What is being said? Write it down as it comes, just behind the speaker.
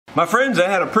My friends, I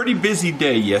had a pretty busy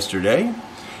day yesterday.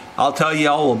 I'll tell you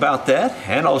all about that,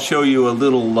 and I'll show you a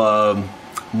little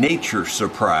nature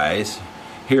surprise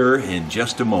here in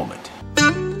just a moment.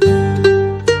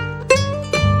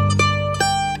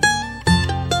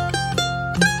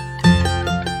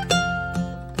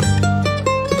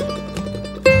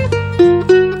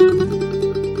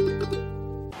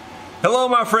 Hello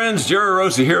my friends,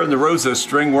 Rosa here in the Rosa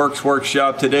String Works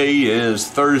Workshop. Today is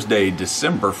Thursday,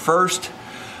 December 1st.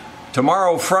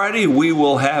 Tomorrow, Friday, we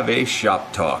will have a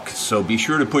shop talk. So be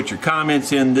sure to put your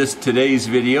comments in today's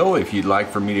video if you'd like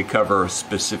for me to cover a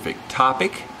specific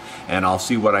topic, and I'll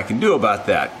see what I can do about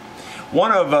that.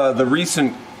 One of the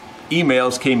recent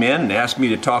emails came in and asked me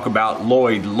to talk about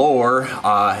Lloyd Loar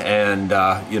and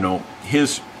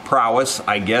his prowess,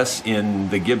 I guess, in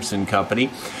the Gibson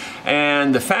company.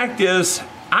 And the fact is,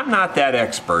 I'm not that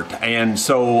expert, and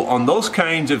so on those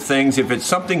kinds of things, if it's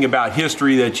something about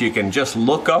history that you can just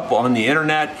look up on the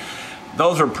internet,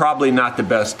 those are probably not the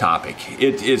best topic.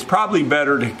 It's probably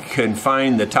better to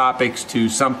confine the topics to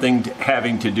something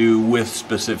having to do with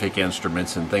specific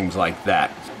instruments and things like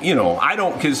that. You know, I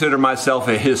don't consider myself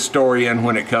a historian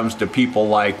when it comes to people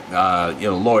like,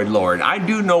 Lloyd Loar. I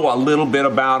do know a little bit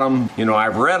about him. You know,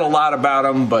 I've read a lot about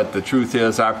him, but the truth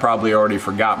is I probably already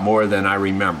forgot more than I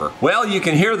remember. Well, you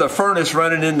can hear the furnace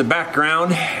running in the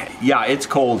background. Yeah, it's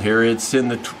cold here. It's in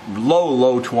the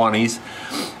low 20s.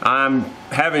 I'm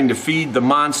having to feed the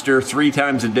monster 3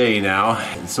 times a day now,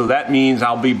 so that means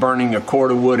I'll be burning a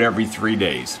cord of wood every 3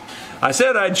 days. I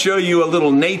said I'd show you a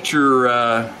little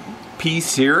nature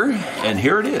piece here, and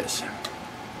here it is.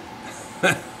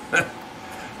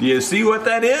 Do you see what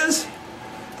that is?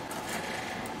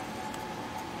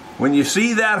 When you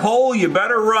see that hole, you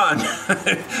better run,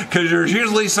 because there's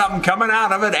usually something coming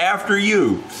out of it after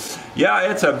you. Yeah,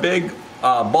 it's a big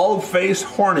bulb-faced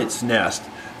hornet's nest.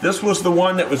 This was the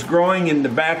one that was growing in the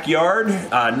backyard,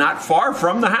 not far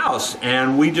from the house,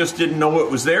 and we just didn't know it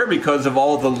was there because of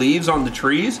all the leaves on the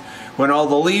trees. When all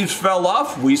the leaves fell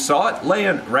off, we saw it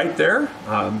laying right there.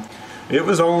 It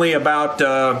was only about,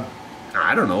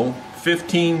 I don't know,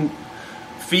 15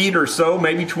 feet or so,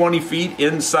 maybe 20 feet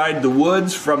inside the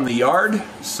woods from the yard,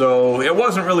 so it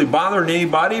wasn't really bothering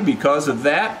anybody because of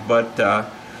that, but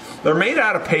they're made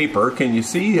out of paper. Can you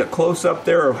see a close-up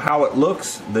there of how it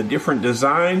looks, the different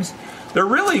designs? They're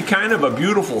really kind of a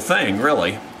beautiful thing,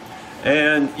 really.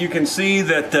 And you can see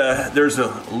that there's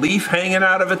a leaf hanging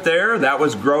out of it there. That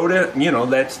was grown,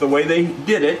 that's the way they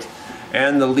did it.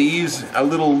 And the leaves,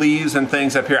 little leaves and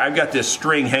things up here. I've got this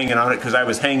string hanging on it because I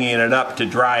was hanging it up to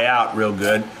dry out real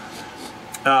good.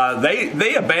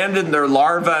 They abandoned their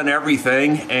larva and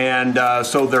everything, and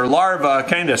so their larva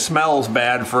kind of smells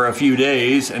bad for a few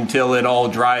days until it all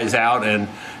dries out and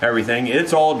everything.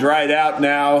 It's all dried out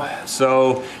now,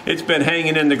 so it's been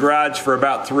hanging in the garage for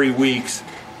about 3 weeks.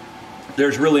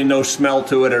 There's really no smell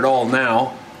to it at all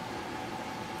now,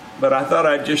 but I thought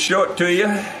I'd just show it to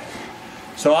you.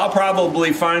 So I'll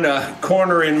probably find a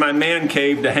corner in my man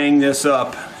cave to hang this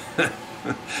up.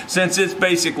 Since it's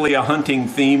basically a hunting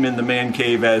theme in the man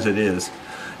cave as it is,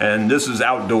 and this is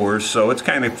outdoors, so it's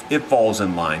it falls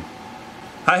in line.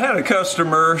 I had a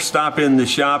customer stop in the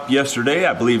shop yesterday.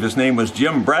 I believe his name was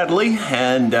Jim Bradley,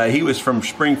 and he was from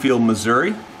Springfield,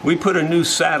 Missouri. We put a new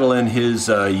saddle in his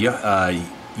Yari,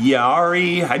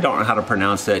 I don't know how to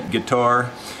pronounce that,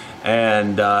 guitar.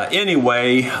 And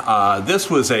anyway, this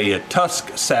was a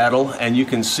Tusk saddle, and you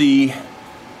can see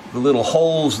the little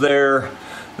holes there.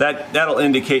 That'll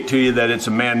indicate to you that it's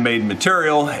a man-made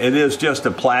material. It is just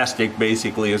a plastic,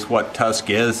 basically, is what Tusk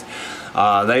is.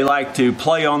 They like to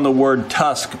play on the word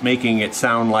Tusk, making it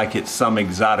sound like it's some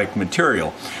exotic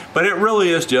material. But it really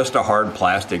is just a hard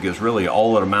plastic, is really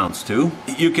all it amounts to.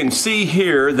 You can see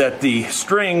here that the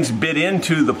strings bit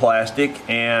into the plastic,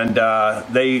 and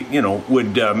they,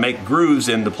 would make grooves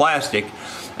in the plastic.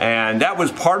 And that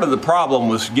was part of the problem,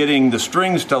 was getting the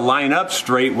strings to line up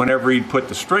straight. Whenever he'd put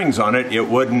the strings on it,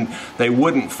 they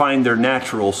wouldn't find their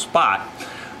natural spot.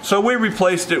 So we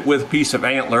replaced it with a piece of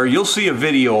antler. You'll see a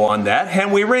video on that.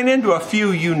 And we ran into a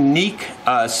few unique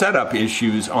setup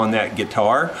issues on that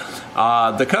guitar.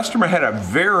 The customer had a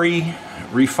very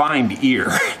refined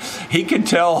ear. He could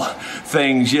tell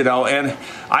things, and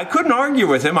I couldn't argue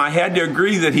with him. I had to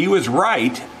agree that he was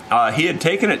right. He had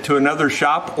taken it to another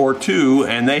shop or two,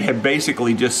 and they had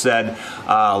basically just said,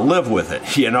 live with it,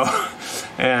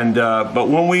 And but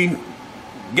when we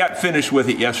got finished with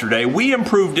it yesterday, we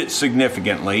improved it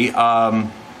significantly.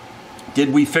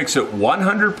 Did we fix it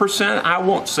 100%? I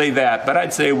won't say that, but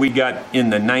I'd say we got in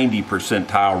the 90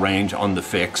 percentile range on the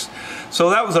fix. So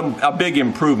that was a big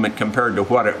improvement compared to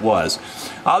what it was.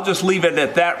 I'll just leave it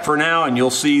at that for now, and you'll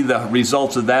see the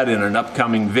results of that in an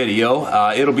upcoming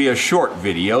video. It'll be a short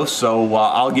video, so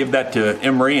I'll give that to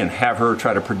Emery and have her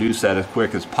try to produce that as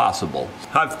quick as possible.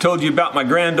 I've told you about my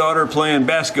granddaughter playing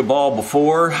basketball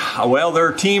before. Well,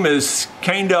 their team is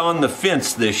kind of on the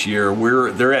fence this year.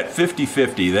 They're at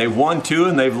 50-50. They've won 2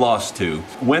 and they've lost 2.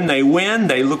 When they win,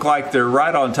 they look like they're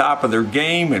right on top of their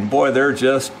game, and boy, they're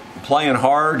just playing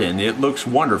hard and it looks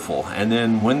wonderful. And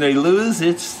then when they lose,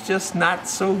 it's just not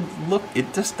so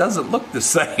it just doesn't look the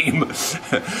same.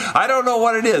 I don't know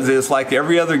what it is. It's like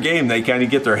every other game they kind of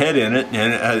get their head in it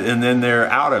and then they're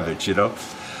out of it, you know.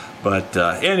 But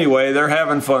anyway, they're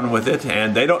having fun with it,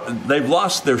 and they've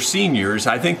lost their seniors.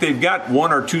 I think they've got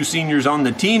 1 or 2 seniors on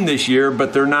the team this year,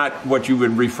 but they're not what you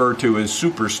would refer to as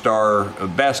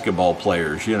superstar basketball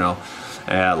players, you know.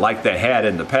 Like they had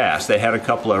in the past. They had a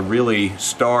couple of really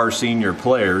star senior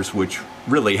players which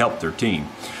really helped their team.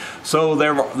 So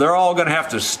they're all going to have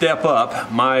to step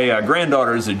up. My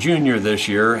granddaughter is a junior this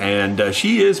year, and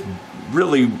she is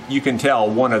really, you can tell,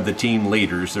 one of the team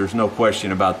leaders. There's no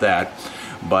question about that.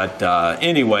 But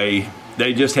anyway,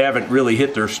 they just haven't really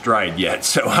hit their stride yet.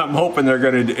 So I'm hoping they're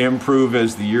going to improve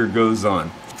as the year goes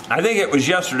on. I think it was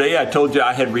yesterday I told you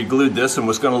I had re-glued this and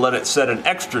was going to let it set an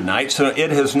extra night. So it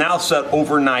has now set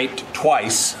overnight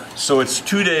twice. So it's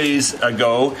 2 days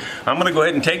ago. I'm going to go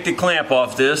ahead and take the clamp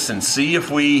off this and see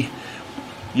if we,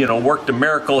 you know, worked a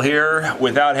miracle here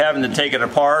without having to take it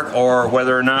apart, or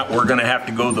whether or not we're going to have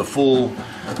to go the full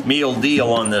meal deal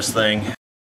on this thing.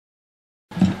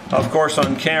 Of course,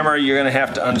 on camera, you're going to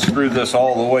have to unscrew this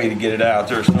all the way to get it out.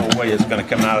 There's no way it's going to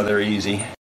come out of there easy.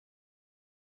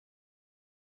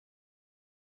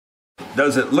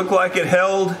 Does it look like it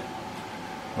held?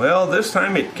 Well, this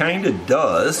time it kind of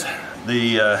does.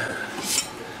 The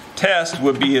test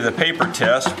would be the paper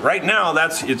test. Right now,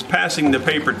 it's passing the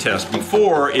paper test.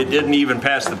 Before, it didn't even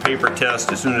pass the paper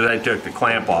test as soon as I took the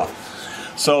clamp off.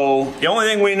 So the only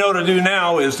thing we know to do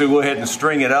now is to go ahead and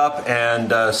string it up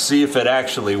and see if it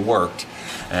actually worked.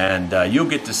 And you'll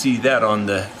get to see that on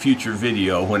the future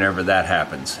video whenever that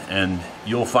happens. And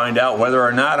you'll find out whether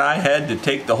or not I had to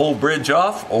take the whole bridge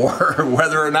off, or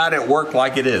whether or not it worked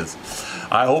like it is.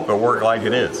 I hope it worked like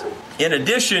it is. In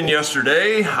addition,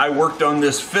 yesterday I worked on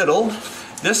this fiddle.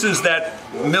 This is that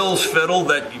Mills fiddle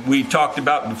that we talked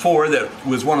about before, that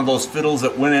was one of those fiddles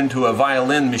that went into a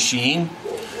violin machine.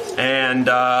 And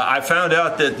I found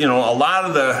out that, you know, a lot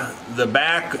of the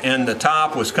back and the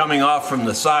top was coming off from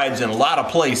the sides in a lot of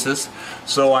places.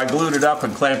 So I glued it up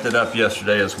and clamped it up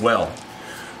yesterday as well.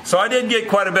 So I did get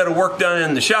quite a bit of work done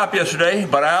in the shop yesterday,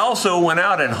 but I also went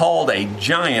out and hauled a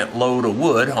giant load of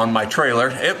wood on my trailer.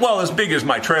 Well, as big as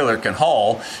my trailer can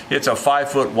haul. It's a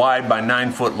 5-foot wide by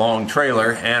 9-foot long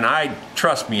trailer, and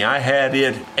trust me, I had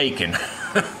it aching.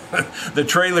 The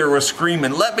trailer was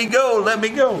screaming, "Let me go, let me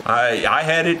go." I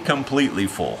had it completely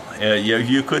full.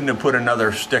 You couldn't have put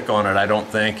another stick on it, I don't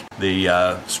think.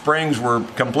 The springs were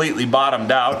completely bottomed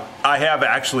out. I have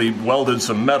actually welded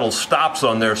some metal stops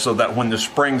on there so that when the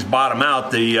springs bottom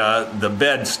out, the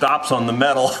bed stops on the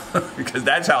metal, because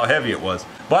that's how heavy it was.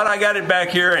 But I got it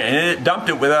back here and it dumped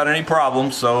it without any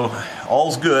problem, so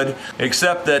all's good,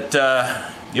 except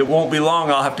that it won't be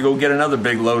long. I'll have to go get another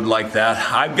big load like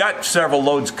that. I've got several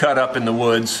loads cut up in the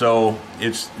woods, so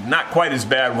it's not quite as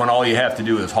bad when all you have to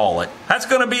do is haul it. That's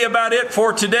going to be about it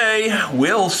for today.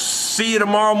 We'll see you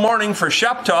tomorrow morning for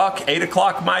Shop Talk, 8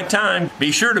 o'clock my time.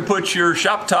 Be sure to put your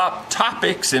Shop Talk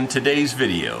topics in today's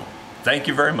video. Thank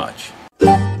you very much.